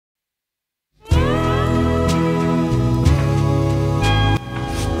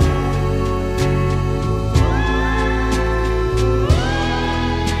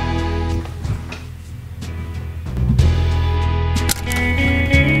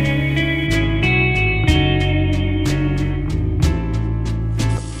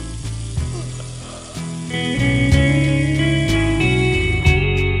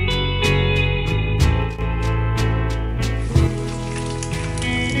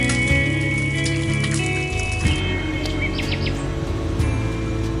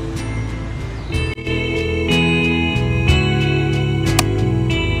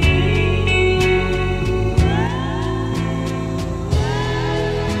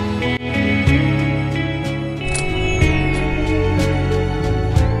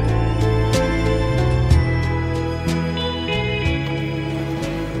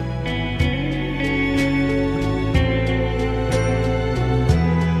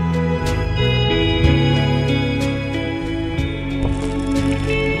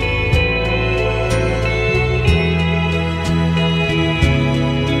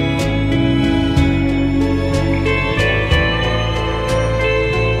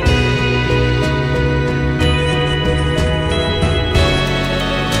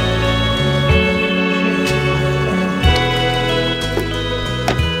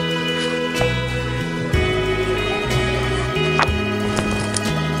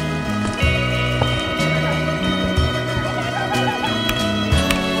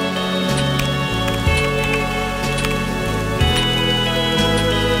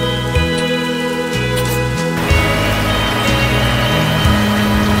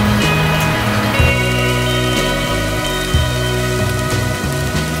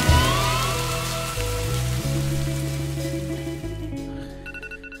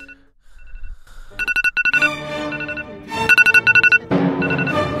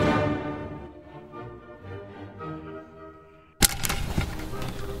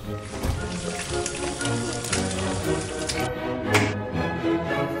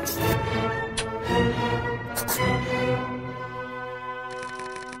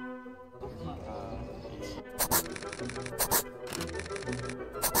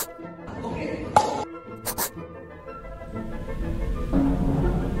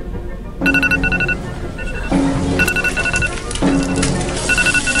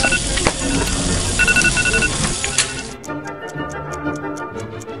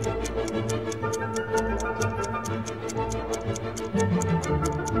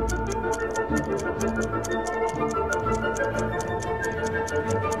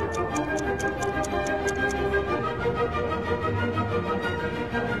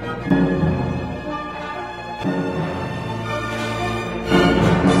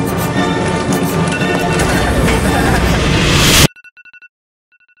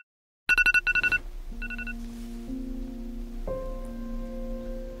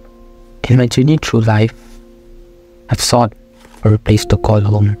In my journey through life, I've sought for a place to call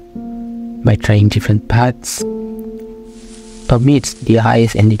home by trying different paths. Amidst the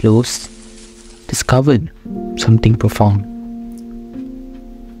highs and the lows, discovered something profound.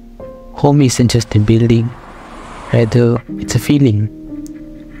 Home isn't just a building, rather it's a feeling.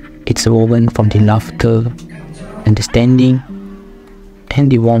 It's a moment from the laughter, understanding,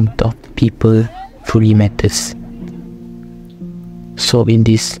 and the warmth of people truly matters. So in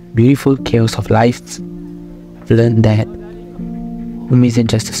this beautiful chaos of life, I've learned that home isn't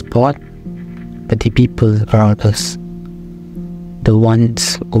just a spot, but the people around us. The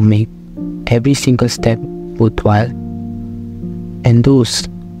ones who make every single step worthwhile, and those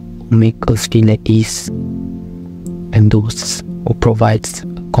who make us feel at ease, and those who provides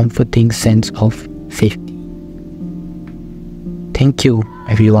a comforting sense of safety. Thank you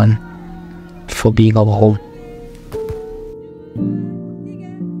everyone for being our home.